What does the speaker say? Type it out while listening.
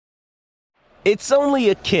It's only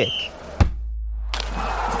a kick,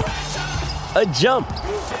 a jump,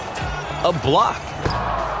 a block.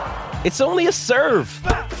 It's only a serve.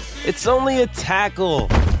 It's only a tackle,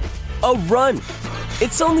 a run.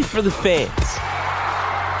 It's only for the fans.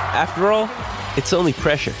 After all, it's only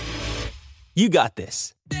pressure. You got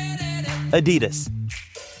this. Adidas.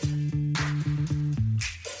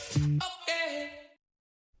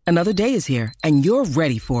 Another day is here, and you're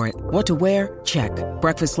ready for it. What to wear? Check.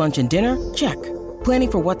 Breakfast, lunch, and dinner? Check.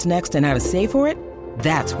 Planning for what's next and how to save for it?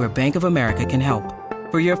 That's where Bank of America can help.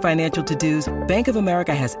 For your financial to-dos, Bank of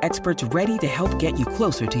America has experts ready to help get you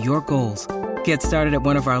closer to your goals. Get started at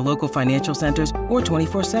one of our local financial centers or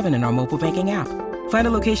 24/7 in our mobile banking app. Find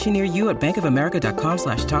a location near you at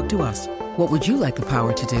bankofamerica.com/talktous. What would you like the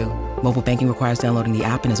power to do? Mobile banking requires downloading the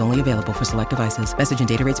app and is only available for select devices. Message and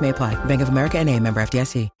data rates may apply. Bank of America N.A., member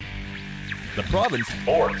FDIC. The Province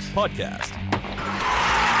Sports Podcast.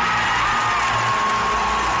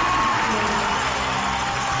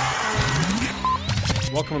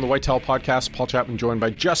 Welcome to the Whitetail Podcast. Paul Chapman joined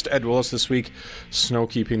by just Ed Willis this week. Snow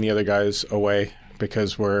keeping the other guys away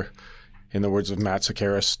because we're, in the words of Matt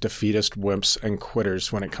Sakaris, defeatist, wimps, and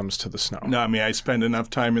quitters when it comes to the snow. No, I mean, I spent enough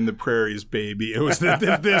time in the prairies, baby. It was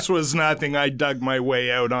this was nothing. I dug my way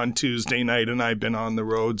out on Tuesday night, and I've been on the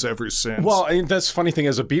roads ever since. Well, I mean, that's the funny thing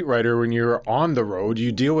as a beat writer, when you're on the road,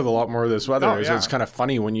 you deal with a lot more of this weather. Oh, yeah. It's kind of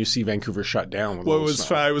funny when you see Vancouver shut down. With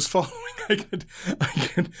I was following.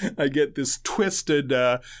 I get this twisted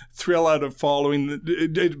thrill out of following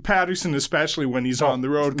Patterson, especially when he's on the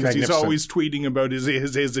road, because he's always tweeting about his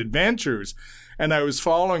adventures. And I was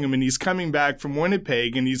following him, and he's coming back from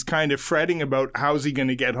Winnipeg, and he's kind of fretting about how's he going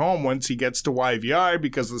to get home once he gets to YVR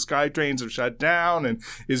because the SkyTrains have shut down, and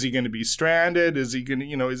is he going to be stranded? Is he going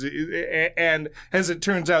to, and as it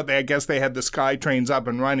turns out, I guess they had the SkyTrains up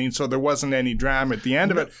and running, so there wasn't any drama at the end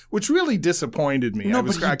of it, which really disappointed me. No,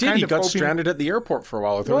 but he did. He got stranded at the airport for a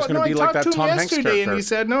while. There was going to be like that Tom Hanks character. And he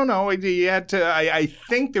said, no, he had to, I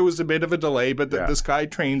think there was a bit of a delay, but the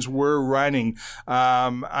SkyTrains were running.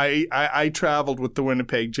 I traveled with the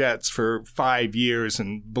Winnipeg Jets for 5 years,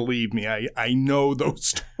 and believe me, I know those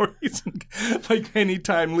stories. Like any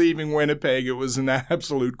time leaving Winnipeg, it was an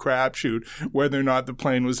absolute crapshoot whether or not the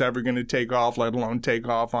plane was ever going to take off, let alone take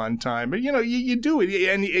off on time. But you do it,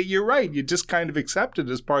 and you're right. You just kind of accept it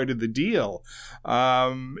as part of the deal.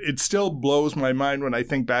 It still blows my mind when I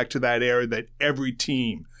think back to that era that every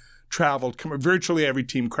team traveled, virtually every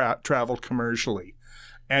team traveled commercially.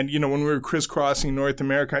 And, when we were crisscrossing North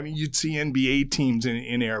America, I mean, you'd see NBA teams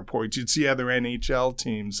in airports. You'd see other NHL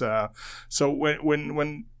teams. So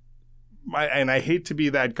when I hate to be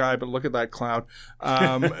that guy, but look at that cloud.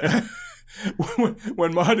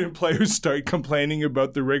 When modern players start complaining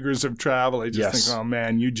about the rigors of travel, I just think, oh,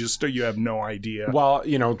 man, you have no idea. Well,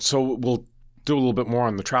 so we'll do a little bit more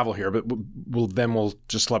on the travel here, but we'll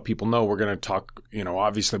just let people know we're going to talk,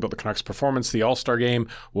 obviously about the Canucks' performance, the All-Star game,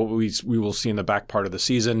 what we will see in the back part of the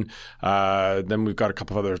season. Then we've got a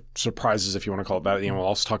couple of other surprises, if you want to call it that. We'll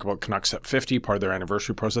also talk about Canucks at 50, part of their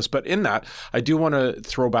anniversary process. But in that, I do want to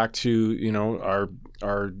throw back to,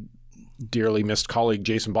 our dearly missed colleague,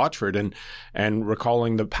 Jason Botchford, and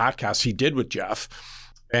recalling the podcast he did with Jeff.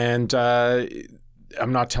 And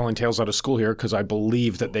I'm not telling tales out of school here because I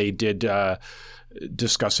believe that they did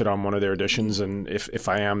discuss it on one of their editions. And if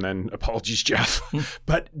I am, then apologies, Jeff.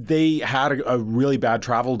 But they had a really bad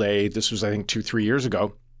travel day. This was, I think, 2-3 years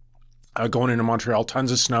ago. Going into Montreal,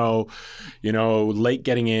 tons of snow, late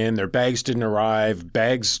getting in. Their bags didn't arrive.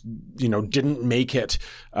 Bags, didn't make it.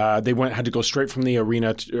 They had to go straight from the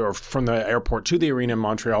arena or from the airport to the arena in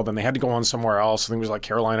Montreal. Then they had to go on somewhere else. I think it was like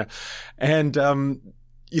Carolina. And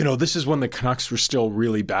this is when the Canucks were still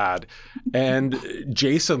really bad. And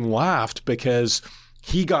Jason laughed because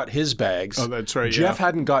he got his bags. Oh, that's right. Jeff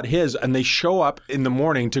hadn't got his, and they show up in the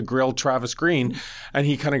morning to grill Travis Green, and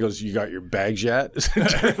he kind of goes, "You got your bags yet?"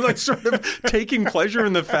 Like sort of taking pleasure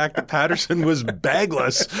in the fact that Patterson was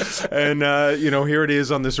bagless, and here it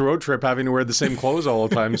is on this road trip having to wear the same clothes all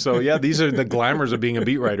the time. So yeah, these are the glamours of being a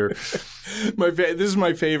beat writer. This is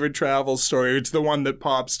my favorite travel story. It's the one that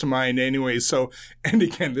pops to mind anyway. So, and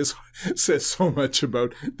again, this says so much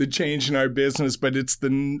about the change in our business, but it's the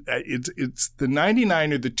 99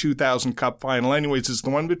 or the 2000 Cup final. Anyways, it's the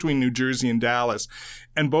one between New Jersey and Dallas.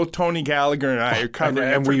 And both Tony Gallagher and I are covering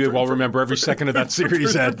and we all remember every second of that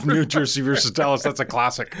series at New Jersey versus Dallas. That's a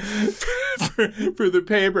classic. for the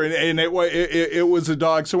paper, and it was a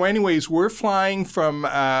dog. So anyways, we're flying from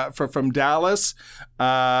Dallas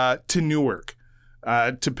to Newark.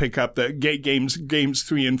 to pick up the games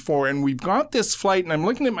 3 and 4. And we've got this flight, and I'm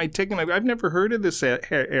looking at my ticket, and I've never heard of this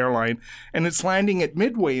airline, and it's landing at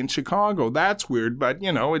Midway in Chicago. That's weird, but,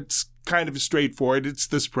 it's kind of straightforward. It's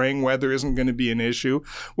the spring. Weather isn't going to be an issue.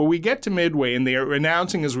 Well, we get to Midway, and they are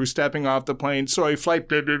announcing as we're stepping off the plane, sorry,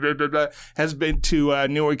 flight has been to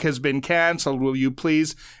Newark has been canceled. Will you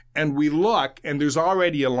please? And we look, and there's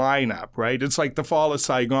already a lineup, right? It's like the fall of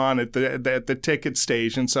Saigon at the ticket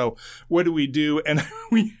station. So what do? And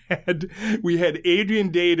we had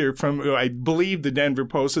Adrian Dater from, I believe, the Denver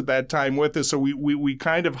Post at that time with us. So we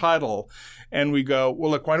kind of huddle, and we go,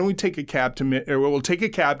 well, look, why don't we take a cab we'll take a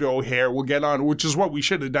cab to O'Hare. We'll get on, which is what we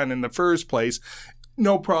should have done in the first place.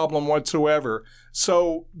 No problem whatsoever.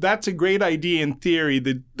 So that's a great idea in theory.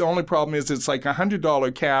 The only problem is it's like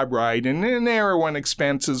 $100 cab ride, and in there when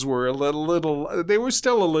expenses were they were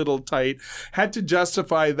still a little tight. Had to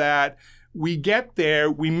justify that. We get there.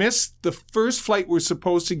 We miss the first flight we're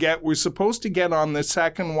supposed to get. We're supposed to get on the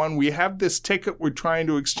second one. We have this ticket we're trying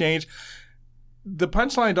to exchange. The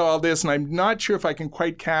punchline to all this, and I'm not sure if I can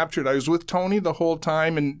quite capture it. I was with Tony the whole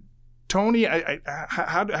time, and Tony,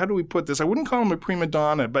 how do we put this? I wouldn't call him a prima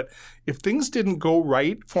donna, but if things didn't go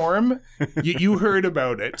right for him, you heard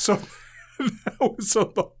about it. So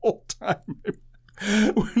the whole time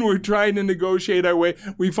when we're trying to negotiate our way,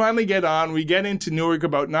 we finally get on. We get into Newark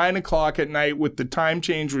about 9 o'clock at night. With the time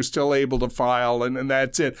change, we're still able to file, and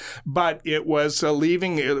that's it. But it was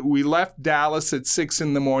leaving. We left Dallas at 6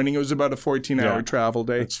 in the morning. It was about a 14-hour travel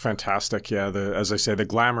day. It's fantastic. Yeah, as I say, the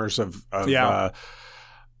glamours of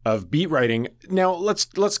beat writing. Now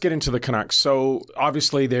let's get into the Canucks. So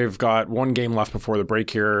obviously they've got one game left before the break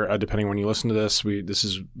here. Depending when you listen to this, this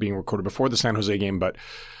is being recorded before the San Jose game, but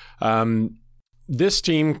this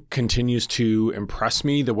team continues to impress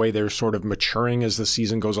me the way they're sort of maturing as the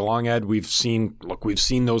season goes along, Ed. We've seen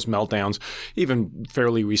those meltdowns, even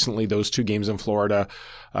fairly recently, those 2 games in Florida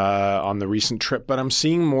on the recent trip. But I'm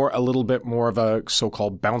seeing a little bit more of a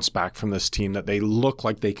so-called bounce back from this team, that they look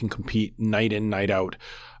like they can compete night in, night out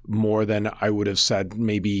more than I would have said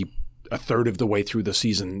maybe a third of the way through the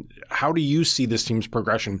season. How do you see this team's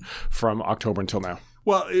progression from October until now?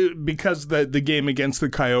 Well, because the game against the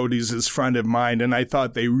Coyotes is front of mind, and I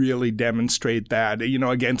thought they really demonstrate that,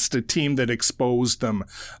 against a team that exposed them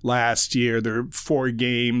last year. There are 4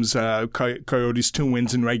 games, Coyotes 2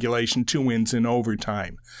 wins in regulation, 2 wins in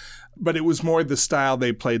overtime. But it was more the style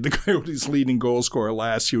they played. The Coyotes' leading goal scorer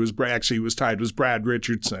last year was Brad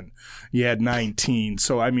Richardson. He had 19.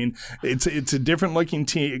 So, I mean, it's a different looking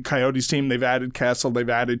team, Coyotes team. They've added Kessel, they've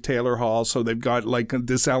added Taylor Hall, so they've got like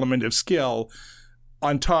this element of skill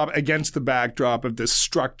on top against the backdrop of this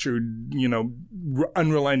structured,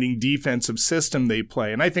 unrelenting defensive system they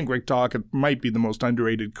play. And I think Rick Tocchet might be the most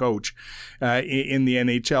underrated coach in the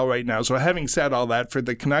NHL right now. So having said all that, for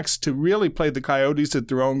the Canucks to really play the Coyotes at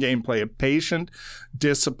their own game, play a patient,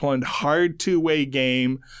 disciplined, hard two-way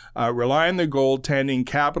game, rely on their goaltending,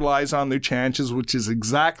 capitalize on their chances, which is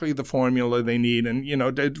exactly the formula they need, and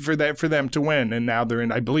for them to win. And now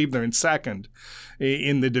I believe they're in second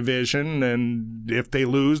in the division, and if they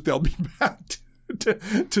lose, they'll be back to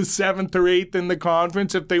 7th or 8th in the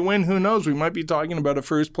conference. If they win, who knows? We might be talking about a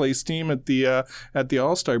first place team at the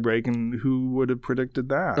All-Star break, and who would have predicted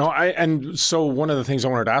that? No, and so one of the things I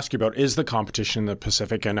wanted to ask you about is the competition in the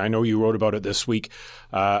Pacific, and I know you wrote about it this week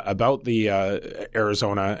about the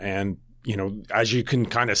Arizona, and as you can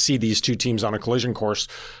kind of see these 2 teams on a collision course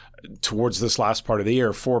towards this last part of the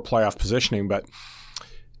year for playoff positioning, but.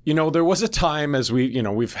 There was a time, as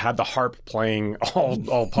we've had the harp playing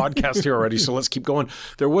all podcast here already, so let's keep going.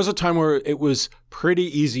 There was a time where it was pretty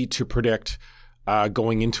easy to predict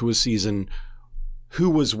going into a season who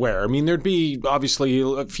was where. I mean, there'd be obviously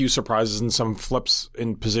a few surprises and some flips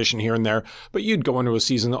in position here and there, but you'd go into a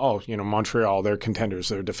season, Montreal, they're contenders,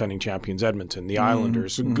 they're defending champions, Edmonton, the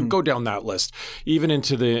Islanders, go down that list, even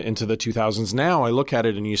into the 2000s. Now I look at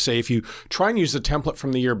it and you say, if you try and use the template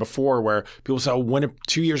from the year before where people say,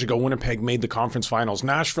 2 years ago, Winnipeg made the conference finals,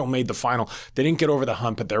 Nashville made the final, they didn't get over the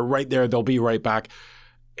hump, but they're right there, they'll be right back.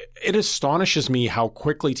 It astonishes me how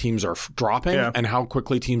quickly teams are dropping and how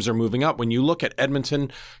quickly teams are moving up. When you look at Edmonton,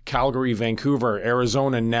 Calgary, Vancouver,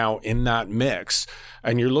 Arizona now in that mix,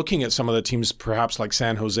 and you're looking at some of the teams perhaps like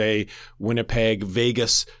San Jose, Winnipeg,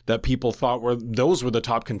 Vegas, that people thought were the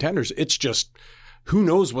top contenders. It's just who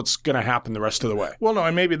knows what's going to happen the rest of the way. Well, no,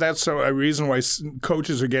 and maybe that's a reason why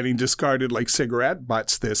coaches are getting discarded like cigarette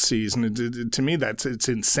butts this season. To me, it's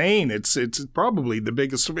insane. It's probably the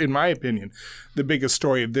biggest, in my opinion, the biggest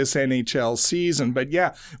story of this NHL season. But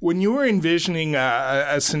yeah, when you were envisioning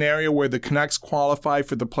a scenario where the Canucks qualify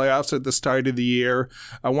for the playoffs at the start of the year,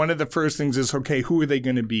 one of the first things is, okay, who are they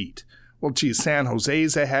going to beat? Well, geez, San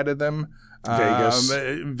Jose's ahead of them. Vegas,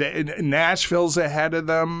 Nashville's ahead of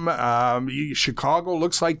them. Chicago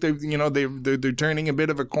looks like they're turning a bit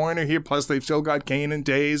of a corner here. Plus, they've still got Kane and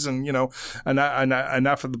Taves, and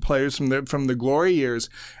enough of the players from the glory years.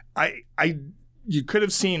 You could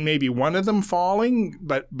have seen maybe one of them falling,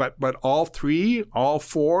 but all three, all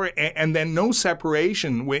four, and then no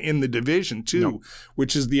separation in the division too,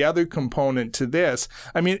 which is the other component to this.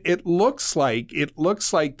 I mean, it looks like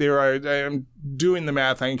there are. I'm doing the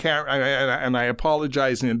math. And I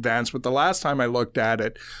apologize in advance, but the last time I looked at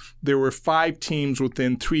it, there were 5 teams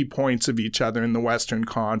within 3 points of each other in the Western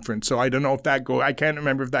Conference. So I don't know if I can't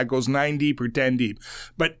remember if that goes 9 deep or 10 deep,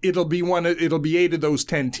 but it'll be 8 of those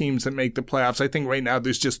 10 teams that make the playoffs. I think right now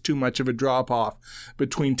there's just too much of a drop off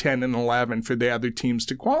between 10 and 11 for the other teams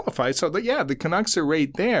to qualify. So the Canucks are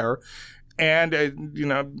right there. And,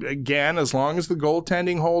 again, as long as the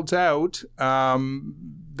goaltending holds out,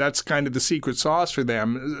 that's kind of the secret sauce for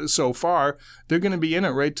them so far. They're going to be in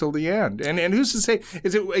it right till the end. And who's to say?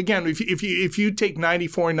 Is it again? If you take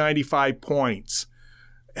 94, 95 points,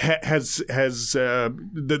 has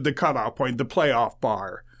the cutoff point, the playoff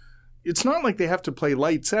bar. It's not like they have to play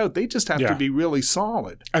lights out. They just have to be really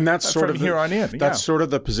solid. And that's sort of here on in. That's sort of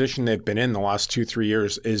the position they've been in the last 2-3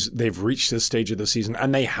 years. Is they've reached this stage of the season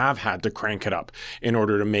and they have had to crank it up in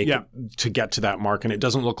order to make it to get to that mark. And it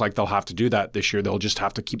doesn't look like they'll have to do that this year. They'll just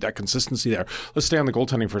have to keep that consistency there. Let's stay on the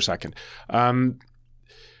goaltending for a second.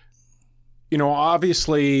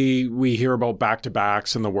 Obviously we hear about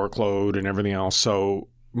back-to-backs and the workload and everything else. So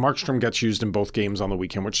Markstrom gets used in both games on the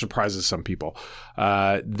weekend, which surprises some people.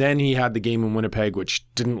 Then he had the game in Winnipeg, which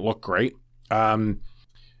didn't look great.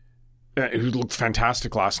 He looked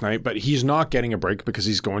fantastic last night, but he's not getting a break because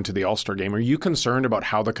he's going to the All-Star game. Are you concerned about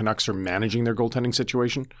how the Canucks are managing their goaltending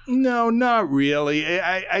situation? No, not really.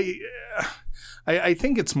 I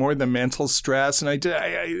think it's more the mental stress. And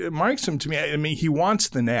Markstrom, to me, I mean, he wants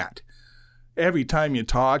the net. Every time you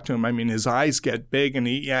talk to him, I mean, his eyes get big, and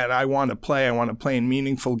I want to play. I want to play in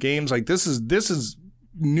meaningful games. Like this is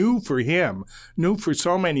new for him, new for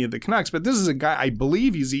so many of the Canucks. But this is a guy, I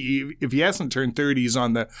believe if he hasn't turned 30, he's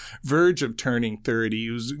on the verge of turning 30. He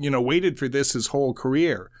was, waited for this his whole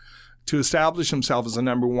career to establish himself as a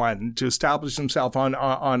number one, to establish himself on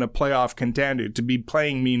a playoff contender, to be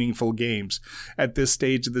playing meaningful games at this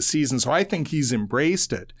stage of the season. So I think he's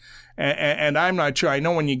embraced it. And I'm not sure. I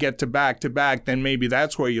know when you get to back, then maybe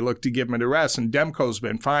that's where you look to give him a rest. And Demko's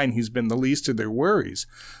been fine. He's been the least of their worries.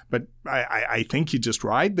 But I think you just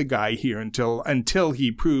ride the guy here until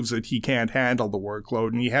he proves that he can't handle the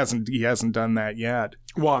workload, and he hasn't done that yet.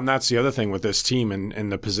 Well, and that's the other thing with this team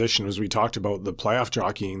and the position, as we talked about the playoff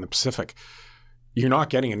jockeying in the Pacific. You're not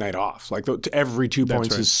getting a night off. Like every 2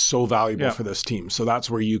 points is so valuable for this team. So that's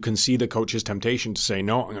where you can see the coach's temptation to say,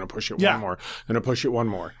 no, I'm going to push it one more. I'm going to push it one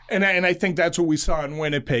more. And I think that's what we saw in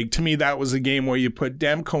Winnipeg. To me, that was a game where you put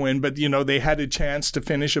Demko in, but they had a chance to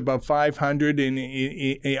finish above 500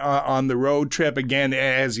 on the road trip. Again,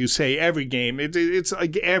 as you say, every game it's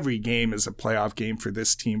like every game is a playoff game for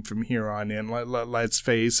this team from here on in. Let's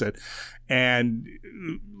face it. And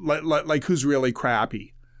like who's really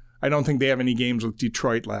crappy? I don't think they have any games with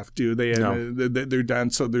Detroit left, do they? No. They're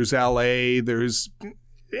done. So there's LA, there's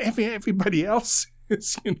everybody else. I'm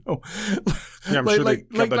sure they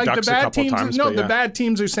got the Ducks a couple times. No, the bad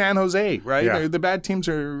teams are San Jose, right? Yeah. The bad teams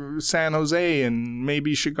are San Jose and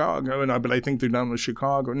maybe Chicago. No, but I think they're done with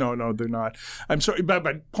Chicago. No, they're not. I'm sorry,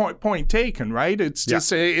 but point taken, right? It's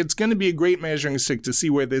just it's going to be a great measuring stick to see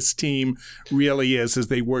where this team really is as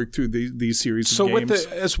they work through these series of games. So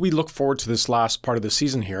as we look forward to this last part of the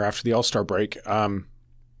season here after the All-Star break, if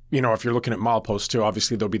you're looking at mileposts too,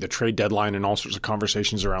 obviously there'll be the trade deadline and all sorts of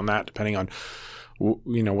conversations around that, depending on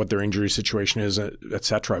what their injury situation is, et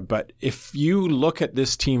cetera. But if you look at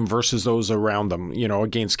this team versus those around them,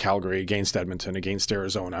 against Calgary, against Edmonton, against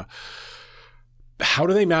Arizona, how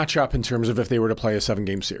do they match up in terms of if they were to play a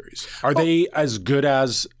 7-game series? Are they as good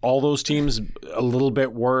as all those teams, a little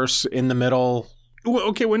bit worse, in the middle? Well,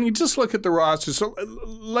 okay, when you just look at the roster, so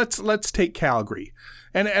let's take Calgary.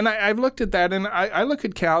 And I've looked at that, and I look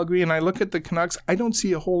at Calgary and I look at the Canucks. I don't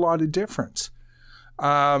see a whole lot of difference.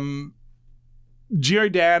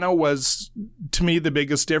 Giordano was to me, the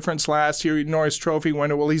biggest difference last year, Norris Trophy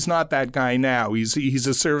winner. Well, he's not that guy now. He's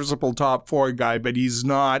a serviceable top 4 guy, but he's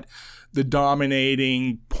not the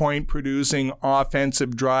dominating, point-producing,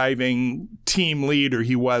 offensive-driving team leader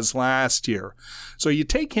he was last year. So you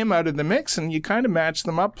take him out of the mix and you kind of match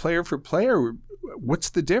them up player for player. What's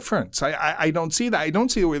the difference? I don't see that. I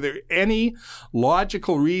don't see where there are any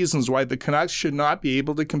logical reasons why the Canucks should not be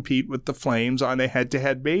able to compete with the Flames on a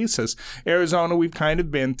head-to-head basis. Arizona, we've kind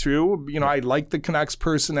of been through. I like the Canucks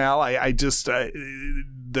personnel. I just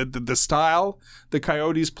the style the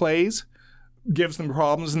Coyotes plays gives them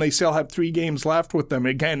problems, and they still have 3 games left with them.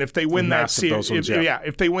 Again, if they win that series,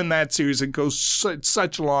 if they win that series, it goes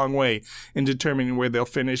such a long way in determining where they'll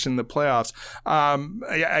finish in the playoffs.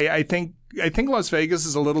 I think Las Vegas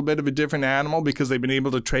is a little bit of a different animal because they've been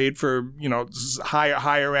able to trade for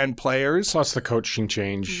higher end players. Plus the coaching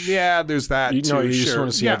change. Yeah, there's that. You just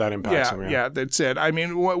want to see how that impacts them. Yeah, that's it. I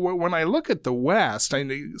mean, when I look at the West,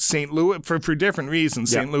 St. Louis for different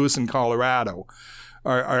reasons. St. Louis and Colorado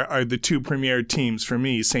are the 2 premier teams for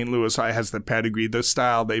me. St. Louis has the pedigree, the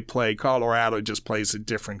style they play. Colorado just plays a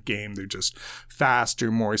different game. They're just faster,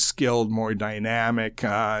 more skilled, more dynamic.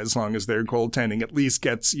 As long as their goaltending at least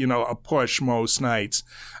gets a push most nights,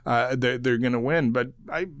 they're going to win. But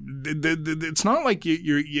it's not like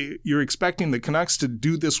you're expecting the Canucks to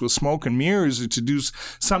do this with smoke and mirrors or to do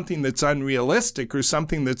something that's unrealistic or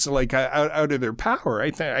something that's like out of their power.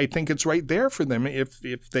 I think it's right there for them if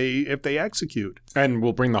they execute. And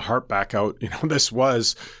we'll bring the heart back out. This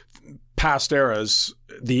was past eras.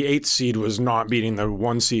 The 8th seed was not beating the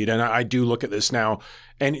 1 seed. And I do look at this now,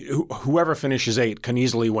 and whoever finishes 8 can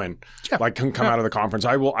easily win. Yeah. Can come out of the conference.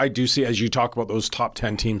 I do see, as you talk about those top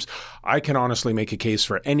 10 teams, I can honestly make a case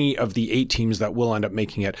for any of the 8 teams that will end up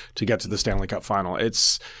making it to get to the Stanley Cup final. It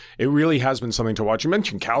really has been something to watch. You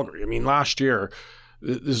mentioned Calgary. I mean, last year,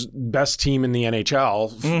 the best team in the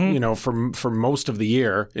NHL, for most of the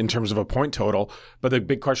year in terms of a point total. But the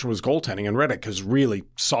big question was goaltending, and Reddick has really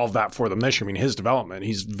solved that for them this year. I mean, his development,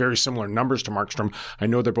 he's very similar numbers to Markstrom. I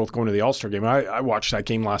know they're both going to the All-Star game. I watched that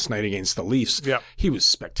game last night against the Leafs. Yeah. He was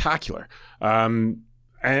spectacular. And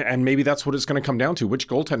maybe that's what it's going to come down to. Which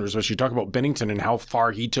goaltenders, as you talk about Binnington and how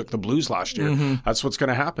far he took the Blues last year, that's what's going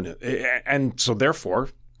to happen. And so therefore,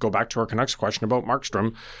 go back to our Canucks question about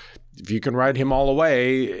Markstrom. If you can ride him all the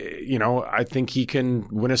way, I think he can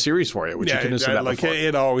win a series for you, which you couldn't have said that before.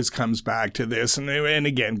 It always comes back to this. And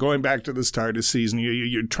again, going back to the start of the season,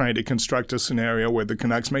 you're trying to construct a scenario where the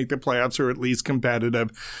Canucks make the playoffs or at least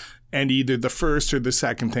competitive. And either the first or the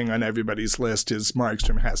second thing on everybody's list is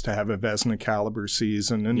Markstrom has to have a Vezina caliber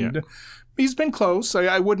season. And he's been close.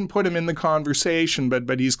 I wouldn't put him in the conversation,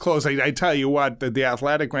 but he's close. I tell you what, the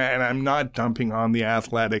Athletic ran, and I'm not dumping on the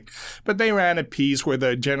Athletic, but they ran a piece where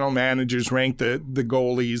the general managers ranked the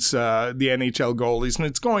goalies, the NHL goalies, and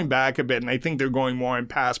it's going back a bit, and I think they're going more in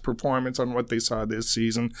past performance on what they saw this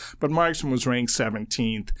season. But Markstrom was ranked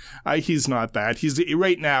 17th. He's not that.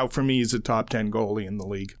 Right now, for me, he's a top 10 goalie in the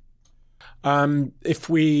league. If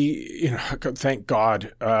we, thank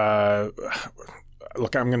God,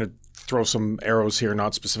 look, I'm going to throw some arrows here,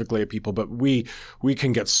 not specifically at people, but we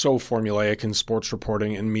can get so formulaic in sports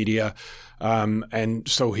reporting and media. And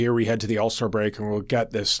so here we head to the All-Star break and we'll get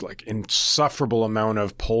this insufferable amount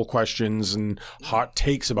of poll questions and hot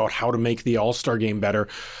takes about how to make the All-Star game better.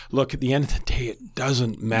 Look, at the end of the day, it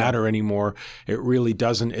doesn't matter anymore. It really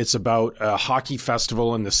doesn't. It's about a hockey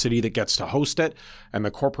festival in the city that gets to host it and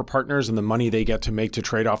the corporate partners and the money they get to make to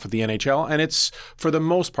trade off with the NHL. And it's, for the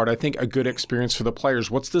most part, I think, a good experience for the players.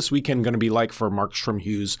 What's this weekend going to be like for Markstrom,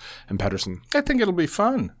 Hughes, and Pettersson? I think it'll be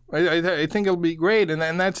fun. I think it'll be great. And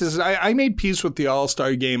that's I made peace with the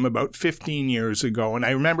All-Star game about 15 years ago. And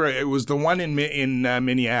I remember it was the one in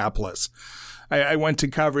Minneapolis. I went to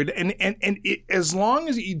cover it. And as long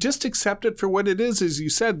as you just accept it for what it is, as you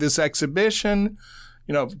said, this exhibition,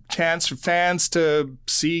 chance for fans to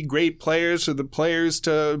see great players or the players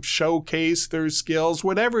to showcase their skills,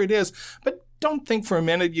 whatever it is. But don't think for a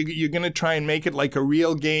minute you're going to try and make it like a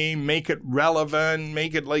real game, make it relevant,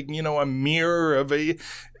 make it like, a mirror of a...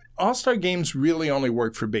 All-Star games really only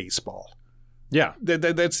work for baseball. Yeah.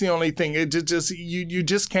 That's the only thing. You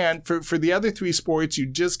just can't, for the other 3 sports, you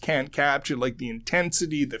just can't capture like the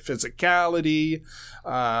intensity, the physicality,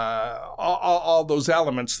 all those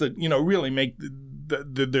elements that, really make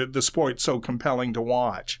the sport so compelling to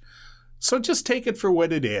watch. So just take it for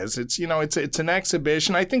what it is. It's an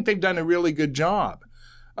exhibition. I think they've done a really good job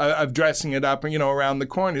of dressing it up, around the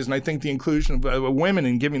corners. And I think the inclusion of women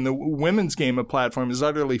and giving the women's game a platform is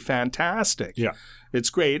utterly fantastic. Yeah. It's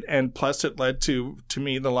great. And plus it led to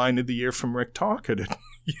me, the line of the year from Rick Tocchet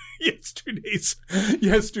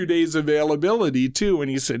yesterday's availability too, when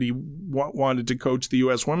he said he wanted to coach the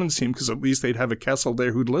U.S. women's team because at least they'd have a Kessel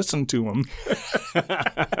there who'd listen to him.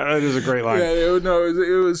 That is a great line. Yeah,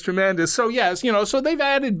 it was tremendous. So yes, so they've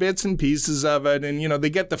added bits and pieces of it, and they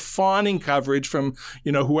get the fawning coverage from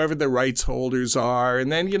whoever the rights holders are,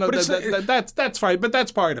 and then that's fine, but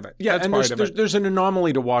that's part of it. Yeah, that's and there's an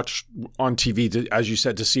anomaly to watch on TV, as you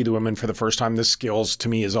said, to see the women for the first time. The skills to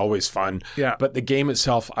me is always fun. Yeah, but the game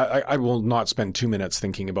itself, I will not spend 2 minutes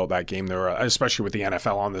thinking about that game. There, especially with the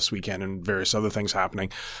NFL on this weekend and various other things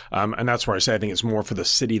happening, and that's where I say I think it's more for the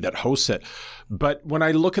city that hosts it. But when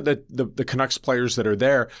I look at the Canucks players that are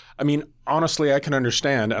there, I mean, honestly, I can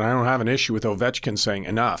understand, and I don't have an issue with Ovechkin saying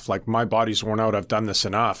enough. Like, my body's worn out. I've done this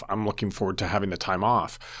enough. I'm looking forward to having the time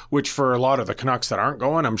off, which for a lot of the Canucks that aren't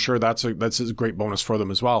going, I'm sure that's a great bonus for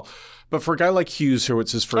them as well. But for a guy like Hughes, who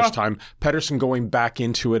it's his first time, Pettersson going back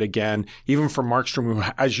into it again, even for Markstrom,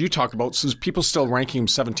 who, as you talk about, so people still ranking him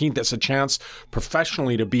 17th, that's a chance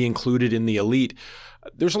professionally to be included in the elite.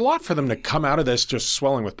 There's a lot for them to come out of this just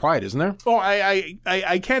swelling with pride, isn't there? Oh,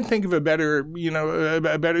 I can't think of a better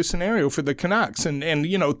scenario for the Canucks,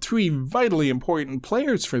 and three vitally important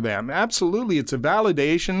players for them. Absolutely, it's a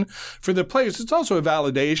validation for the players. It's also a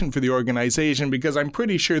validation for the organization, because I'm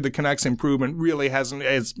pretty sure the Canucks improvement really hasn't,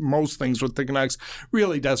 as most things with the Canucks,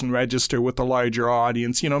 really doesn't register with the larger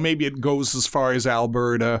audience. Maybe it goes as far as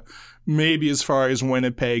Alberta, maybe as far as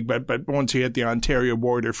Winnipeg, but once you hit the Ontario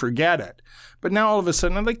border, forget it. But now all of a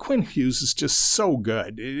sudden, like, Quinn Hughes is just so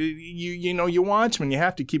good. You watch him and you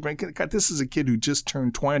have to keep. God, this is a kid who just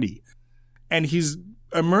turned 20, and he's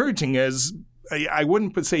emerging as, I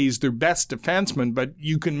wouldn't say he's their best defenseman, but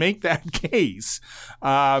you can make that case.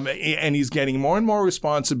 And he's getting more and more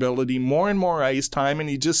responsibility, more and more ice time, and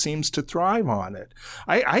he just seems to thrive on it.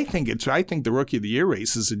 I think the Rookie of the Year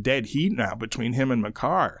race is a dead heat now between him and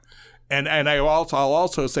Makar. And I'll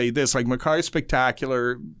also say this, like, Makar's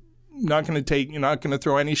spectacular. Not going to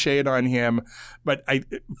throw any shade on him, but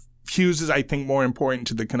Hughes is, I think, more important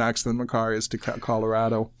to the Canucks than Makar is to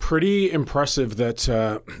Colorado. Pretty impressive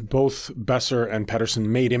that both Besser and Pettersson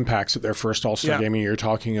made impacts at their first All-Star game. And you're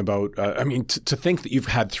talking about, to think that you've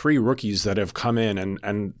had three rookies that have come in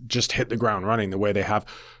and just hit the ground running the way they have.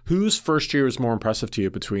 Whose first year is more impressive to you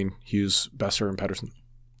between Hughes, Besser, and Pettersson?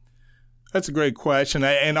 That's a great question.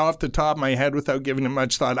 And off the top of my head, without giving it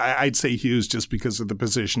much thought, I'd say Hughes, just because of the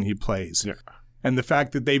position he plays. Yeah. And the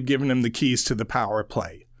fact that they've given him the keys to the power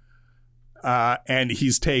play. And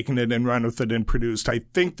he's taken it and run with it and produced. I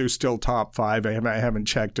think they're still top five. I haven't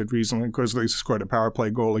checked it recently. Of course, they scored a power play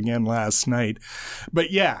goal again last night.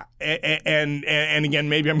 But yeah, and again,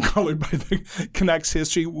 maybe I'm colored by the Canucks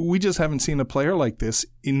history. We just haven't seen a player like this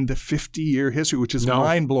in the 50-year history, which is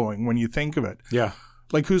mind-blowing when you think of it. Yeah.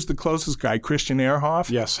 Like, who's the closest guy? Christian Ehrhoff?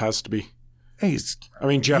 Yes, has to be.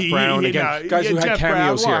 Jeff Brown, again, guys who had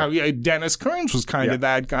cameos here. Dennis Kearns was kind of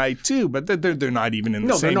that guy, too, but they're not even in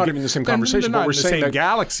the same... No, they're not even in the same conversation. They're not we're in the saying same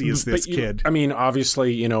galaxy as this kid.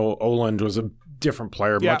 Obviously, Oland was a different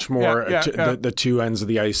player, much more the two ends of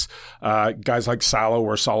the ice. Guys like Salo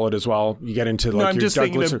were solid as well. You get into I'm just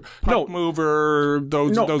thinking of puck mover,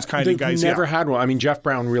 those kind of guys. Never had one. Jeff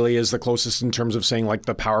Brown really is the closest in terms of saying, like,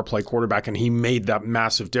 the power play quarterback, and he made that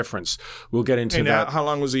massive difference. We'll get into that. How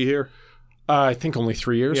long was he here? I think only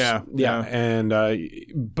 3 years. Yeah. And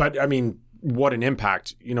but what an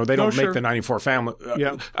impact! They don't make the '94 family.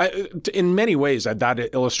 In many ways, that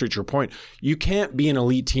illustrates your point. You can't be an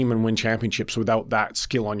elite team and win championships without that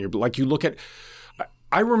skill on your. Like, you look at.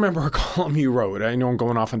 I remember a column you wrote. I know I'm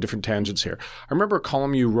going off on different tangents here. I remember a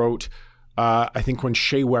column you wrote. I think when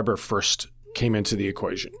Shea Weber first came into the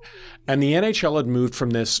equation. And the NHL had moved from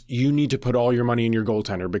this, you need to put all your money in your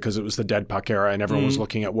goaltender, because it was the dead puck era and everyone was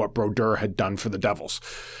looking at what Brodeur had done for the Devils.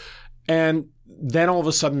 And then all of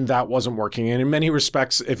a sudden that wasn't working. And in many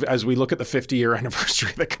respects, as we look at the 50-year anniversary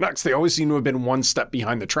of the Canucks, they always seem to have been one step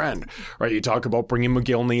behind the trend, right? You talk about bringing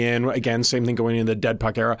McGillney in, again, same thing going into the dead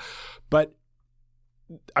puck era. But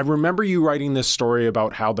I remember you writing this story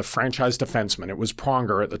about how the franchise defenseman, it was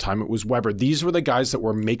Pronger at the time, it was Weber. These were the guys that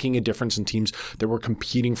were making a difference in teams that were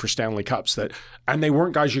competing for Stanley Cups. And they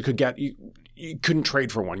weren't guys you could get. You couldn't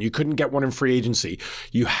trade for one. You couldn't get one in free agency.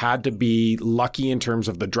 You had to be lucky in terms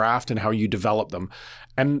of the draft and how you develop them.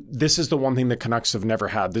 And this is the one thing the Canucks have never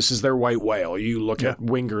had. This is their white whale. You look at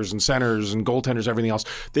wingers and centers and goaltenders, everything else.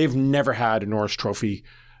 They've never had a Norris Trophy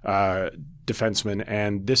defenseman,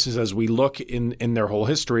 and this is, as we look in their whole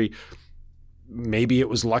history, maybe it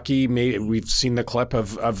was lucky. Maybe we've seen the clip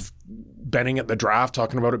of Benning at the draft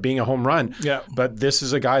talking about it being a home run. Yeah. But this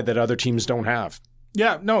is a guy that other teams don't have.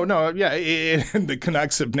 Yeah, and the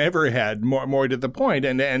Canucks have never had more to the point.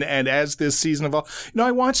 And as this season evolved,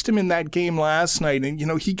 I watched him in that game last night, and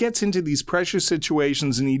he gets into these pressure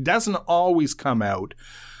situations, and he doesn't always come out.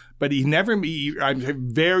 But he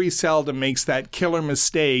very seldom makes that killer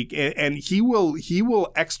mistake, and he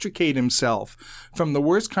will extricate himself from the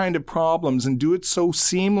worst kind of problems and do it so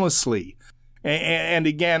seamlessly. And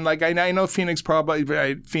again, like I know Phoenix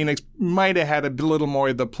might have had a little more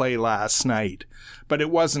of the play last night, but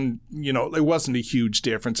it wasn't a huge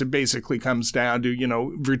difference. It basically comes down to,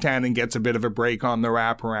 Virtanen gets a bit of a break on the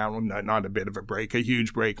wraparound, not a bit of a break, a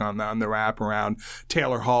huge break on the wraparound.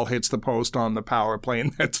 Taylor Hall hits the post on the power play,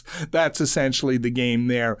 and that's essentially the game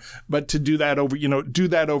there. But to do that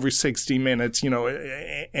over 60 minutes,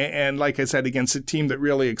 and like I said, against a team that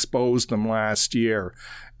really exposed them last year.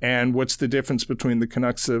 And what's the difference between the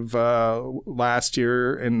Canucks of last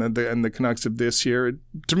year and the Canucks of this year?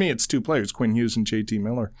 To me, it's two players, Quinn Hughes and JT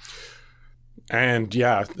Miller. And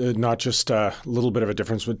not just a little bit of a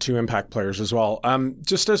difference with two impact players as well.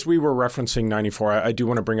 Just as we were referencing 94, I do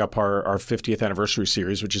want to bring up our 50th anniversary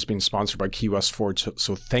series, which is being sponsored by Key West Ford.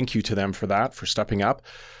 So thank you to them for that, for stepping up.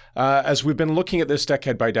 As we've been looking at this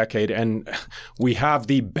decade by decade, and we have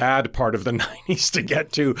the bad part of the 90s to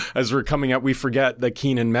get to as we're coming up, we forget the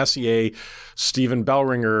Keenan Messier, Stephen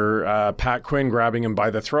Bellringer, Pat Quinn grabbing him by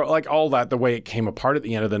the throat, like all that, the way it came apart at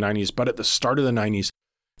the end of the 90s, but at the start of the 90s.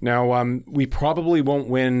 Now, we probably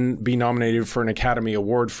won't be nominated for an Academy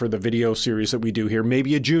Award for the video series that we do here,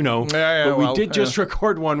 maybe a Juno, but we did just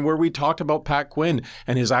record one where we talked about Pat Quinn,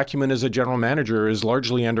 and his acumen as a general manager is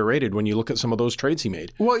largely underrated when you look at some of those trades he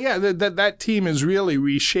made. Well, yeah, that team is really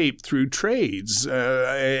reshaped through trades,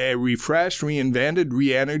 refreshed, reinvented,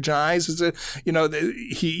 re-energized.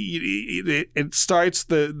 It starts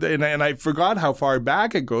and I forgot how far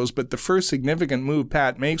back it goes, but the first significant move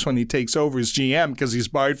Pat makes when he takes over as GM, because he's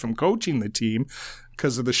barred from coaching the team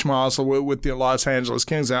because of the schmozzle with the Los Angeles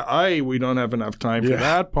Kings. We don't have enough time for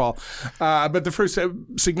that, Paul. But the first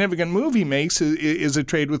significant move he makes is a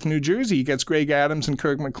trade with New Jersey. He gets Greg Adams and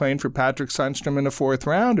Kirk McLean for Patrick Sundstrom and a fourth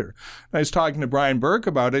rounder. I was talking to Brian Burke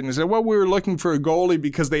about it, and he said, well, we were looking for a goalie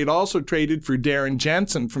because they'd also traded for Darren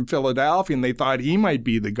Jensen from Philadelphia, and they thought he might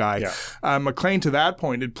be the guy. Yeah. McLean, to that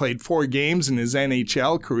point, had played 4 games in his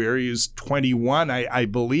NHL career. He was 21, I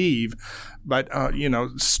believe. But,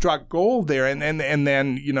 struck gold there. And then,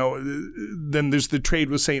 then there's the trade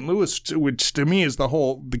with St. Louis, which to me is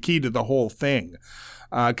the key to the whole thing.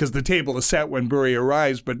 Because the table is set when Burry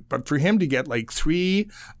arrives, but for him to get like 3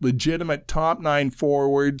 legitimate top 9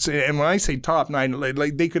 forwards, and when I say top 9,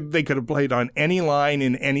 like they could have played on any line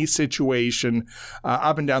in any situation,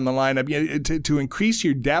 up and down the lineup, to increase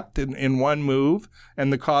your depth in one move.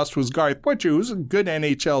 And the cost was Garth Butcher, who's a good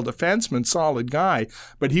NHL defenseman, solid guy,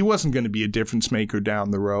 but he wasn't going to be a difference maker down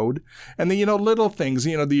the road. And then little things,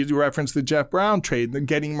 you reference the Jeff Brown trade,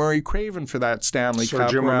 getting Murray Craven for that Stanley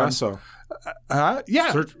Cup round.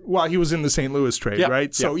 Yeah. Well, he was in the St. Louis trade,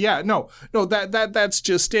 right? So that's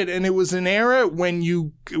just it. And it was an era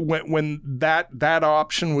when that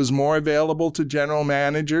option was more available to general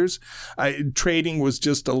managers. Trading was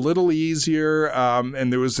just a little easier,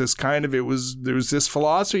 and there was this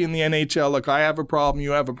philosophy in the NHL: like, I have a problem,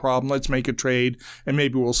 you have a problem, let's make a trade, and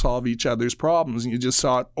maybe we'll solve each other's problems. And you just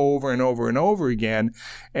saw it over and over and over again.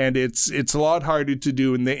 And it's a lot harder to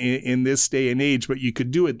do in this day and age, but you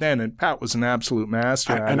could do it then. And Pat was an absolute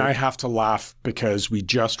master. And I have to laugh because we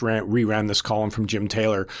just reran this column from Jim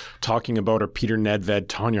Taylor talking about a Peter Nedved,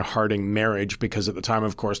 Tanya Harding marriage, because at the time,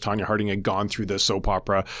 of course, Tanya Harding had gone through the soap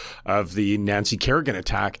opera of the Nancy Kerrigan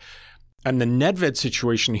attack. And the Nedved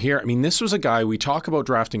situation here, I mean, this was a guy, we talk about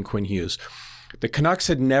drafting Quinn Hughes. The Canucks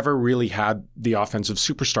had never really had the offensive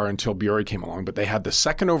superstar until Bure came along, but they had the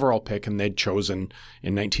second overall pick, and they'd chosen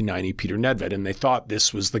in 1990 Peter Nedved, and they thought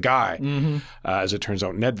this was the guy. Mm-hmm. As it turns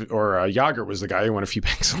out, Jágr was the guy who went a few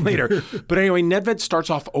picks later. But anyway, Nedved starts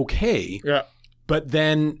off okay, but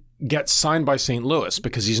then gets signed by St. Louis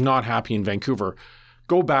because he's not happy in Vancouver.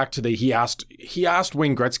 Go back to he asked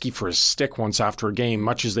Wayne Gretzky for his stick once after a game,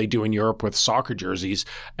 much as they do in Europe with soccer jerseys.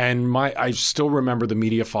 And I still remember the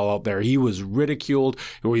media fallout there. He was ridiculed.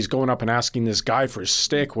 He's going up and asking this guy for his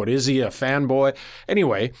stick. What is he, a fanboy?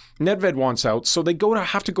 Anyway, Nedved wants out, so they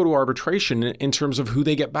have to go to arbitration in terms of who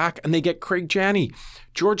they get back, and they get Craig Janney.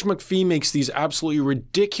 George McPhee makes these absolutely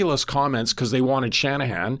ridiculous comments because they wanted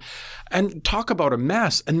Shanahan, and talk about a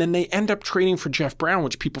mess. And then they end up trading for Jeff Brown,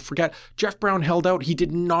 which people forget. Jeff Brown held out. He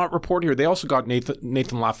did not report here. They also got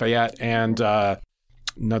Nathan Lafayette and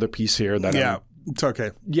another piece here that it's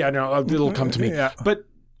okay. Yeah, no, it'll come to me. But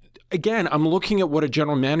again, I'm looking at what a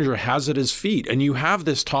general manager has at his feet, and you have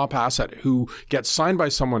this top asset who gets signed by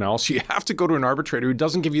someone else. You have to go to an arbitrator who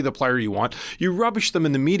doesn't give you the player you want. You rubbish them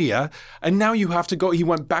in the media, and now you have to go. He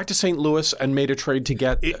went back to St. Louis and made a trade to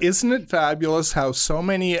get. Isn't it fabulous how so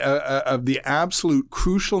many of the absolute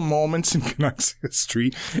crucial moments in Canucks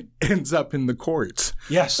history ends up in the courts?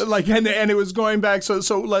 Yes, like and it was going back. So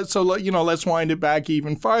let's wind it back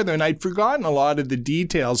even farther. And I'd forgotten a lot of the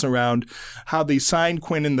details around how they signed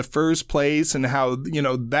Quinn in the first place, and how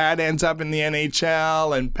that ends up in the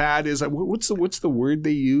NHL. And Pat is what's the word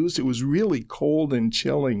they used? It was really cold and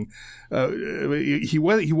chilling. He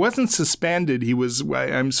wasn't suspended. He was.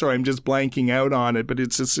 I'm sorry, I'm just blanking out on it. But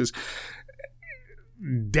it's just this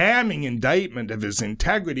damning indictment of his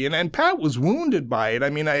integrity, and Pat was wounded by it. I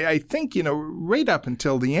mean, I think right up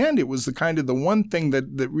until the end, it was the one thing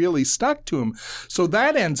that really stuck to him. So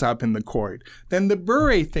that ends up in the court. Then the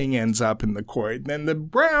Bure thing ends up in the court. Then the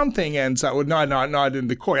Brown thing ends up not in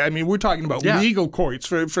the court. I mean, we're talking about legal courts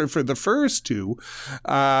for the first two.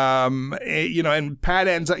 And Pat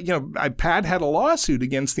ends up. Pat had a lawsuit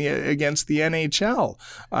against the NHL.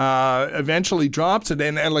 Eventually drops it,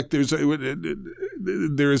 and like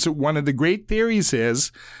there's one of the great theories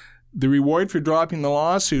is the reward for dropping the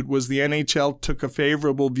lawsuit was the NHL took a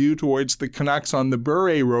favorable view towards the Canucks on the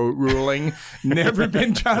Bure ruling. Never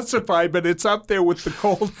been justified, but it's up there with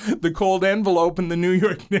the cold envelope and the New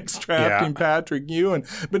York Knicks drafting Patrick Ewing.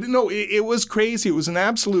 But no, it was crazy. It was an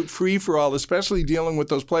absolute free-for-all, especially dealing with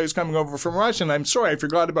those players coming over from Russia. And I'm sorry, I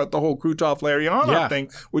forgot about the whole Krutov-Larionov thing,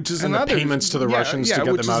 which is and another the payments to the Russians to get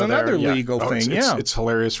them out of there. Which is another legal thing. It's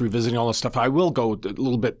hilarious revisiting all this stuff. I will go a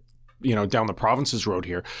little bit down the province's road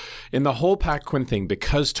here. In the whole Pat Quinn thing,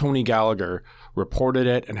 because Tony Gallagher reported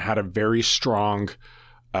it and had a very strong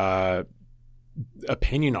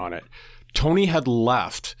opinion on it, Tony had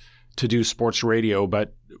left to do sports radio,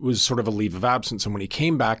 but it was sort of a leave of absence. And when he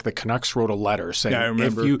came back, the Canucks wrote a letter saying,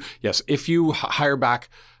 if you hire back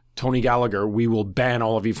Tony Gallagher, we will ban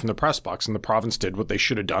all of you from the press box. And the province did what they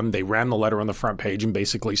should have done. They ran the letter on the front page and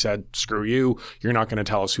basically said, screw you, you're not going to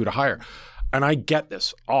tell us who to hire. And I get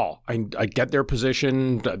this all. I get their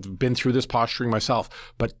position. I've been through this posturing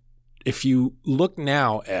myself. But if you look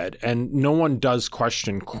now, Ed, and no one does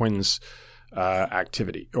question Quinn's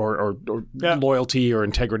activity or loyalty or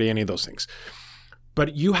integrity, any of those things.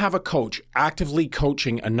 But you have a coach actively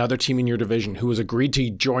coaching another team in your division who has agreed to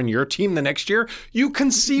join your team the next year. You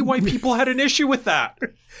can see why people had an issue with that.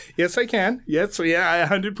 Yes, I can. Yes,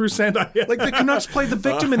 100%. Like the Canucks played the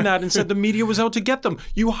victim in that and said the media was out to get them.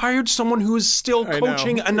 You hired someone who is still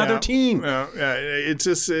coaching another team. It's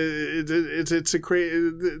just it's a crazy.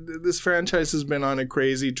 This franchise has been on a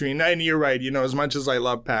crazy train. And you're right. As much as I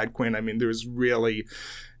love Pat Quinn, I mean, there's really.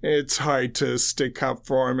 It's hard to stick up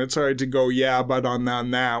for him. It's hard to go, but on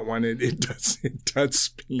that one, it does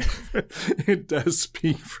speak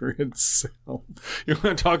for itself. You want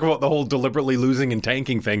to talk about the whole deliberately losing and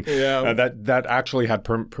tanking thing? Yeah, that actually had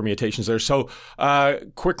permutations there. So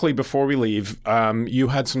quickly before we leave, you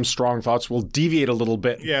had some strong thoughts. We'll deviate a little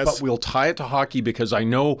bit, but we'll tie it to hockey because I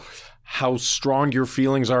know how strong your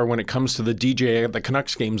feelings are when it comes to the DJ at the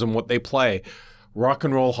Canucks games and what they play. Rock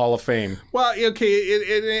and Roll Hall of Fame. Well, okay,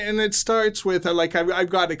 it starts with, I've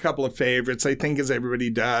got a couple of favorites, I think, as everybody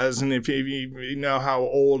does. And if you know how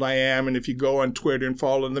old I am, and if you go on Twitter and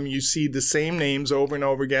follow them, you see the same names over and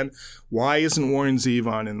over again. Why isn't Warren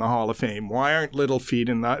Zevon in the Hall of Fame? Why aren't Little Feat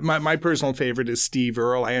in the... My personal favorite is Steve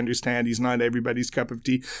Earle. I understand he's not everybody's cup of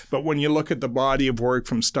tea. But when you look at the body of work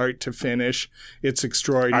from start to finish, it's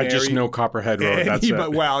extraordinary. I just know Copperhead Road, that's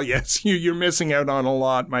it. Well, yes, you're missing out on a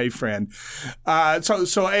lot, my friend.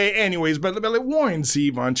 Anyways, but Warren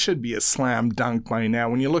Zevon should be a slam dunk by now.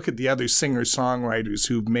 When you look at the other singer-songwriters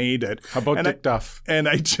who've made it. How about Dick Duff? And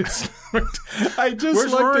I just looked at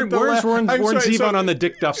the... Where's Warren Zevon on the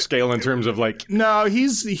Dick Duff scale in terms of like... No,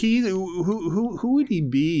 who would he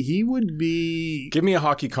be? He would be... Give me a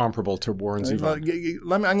hockey comparable to Warren Zevon.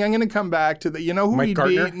 I'm going to come back to the... You know who Mike he'd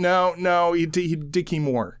Gardner? be? No, he'd Dickie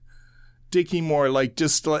Moore. Dickie Moore,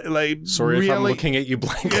 Sorry really, if I'm looking at you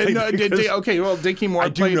blankly. Dickie Moore. I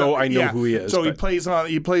know who he is. So he plays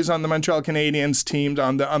on the Montreal Canadiens team,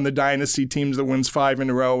 on the dynasty teams that wins 5 in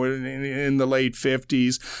a row in the late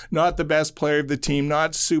 50s. Not the best player of the team,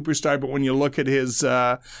 not superstar, but when you look at his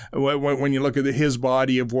his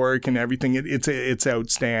body of work and everything, it's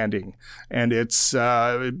outstanding, and it's.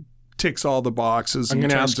 Ticks all the boxes. I'm going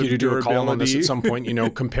to ask you to do a column on this at some point,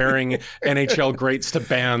 comparing NHL greats to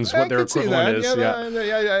bands, what their equivalent is.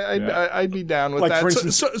 I'd be down with that. For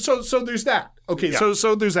instance, so there's that. Okay,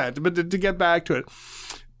 so there's that. But to get back to it,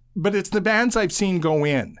 but it's the bands I've seen go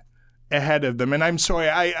in. ahead of them. And I'm sorry,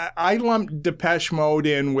 I lumped Depeche Mode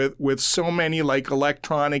in with so many like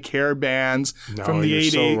electronic hair bands from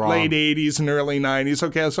the late 80s and early 90s.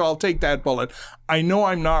 Okay, so I'll take that bullet. I know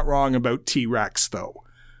I'm not wrong about T-Rex, though.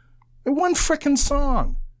 One frickin'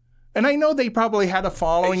 song. And I know they probably had a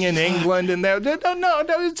following in England, and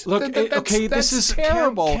this is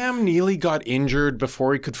terrible. Cam Neely got injured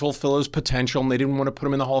before he could fulfill his potential, and they didn't want to put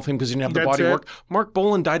him in the Hall of Fame because he didn't have the body work. Mark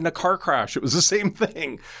Bolan died in a car crash. It was the same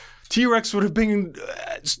thing. T-Rex would have been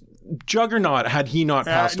juggernaut had he not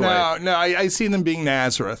passed away. No, I see them being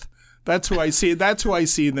Nazareth. That's who I see. That's who I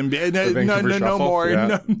see them being. No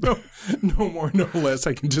more, no less.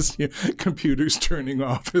 I can just hear computers turning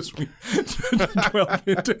off as we delve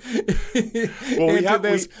into. We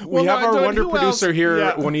have our wonder producer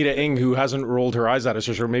here, Juanita Ng, who hasn't rolled her eyes at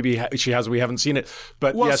us, or maybe she has. We haven't seen it.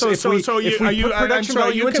 But yes, if we put production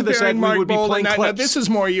value into this, we would be playing clips. Now, this is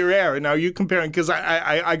more your era. Now you comparing because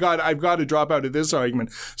I've got to drop out of this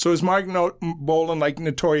argument. So is Mark Bolan like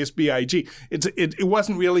Notorious B.I.G.? It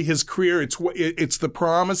wasn't really his career. It's the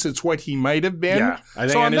promise. It's what he might have been. Yeah, I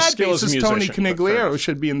think so on that basis, Tony Conigliaro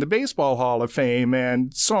should be in the Baseball Hall of Fame,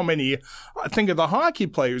 and so many. I think of the hockey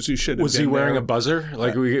players who should have. Was he wearing a buzzer?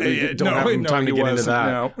 Like we don't have time to get into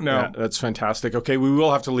that. No. Yeah, that's fantastic. Okay, we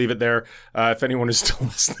will have to leave it there. If anyone is still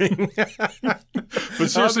listening, but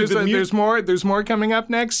seriously, there's more. There's more coming up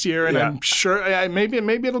next year, and I'm sure maybe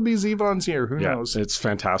it'll be Zevon's year. Who knows? It's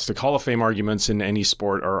fantastic. Hall of Fame arguments in any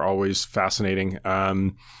sport are always fascinating.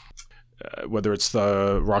 Whether it's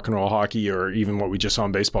the rock and roll hockey or even what we just saw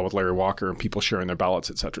in baseball with Larry Walker and people sharing their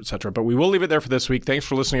ballots, et cetera, et cetera. But we will leave it there for this week. Thanks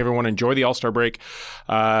for listening, everyone. Enjoy the All-Star break.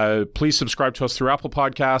 Please subscribe to us through Apple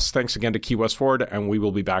Podcasts. Thanks again to Key West Ford, and we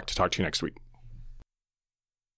will be back to talk to you next week.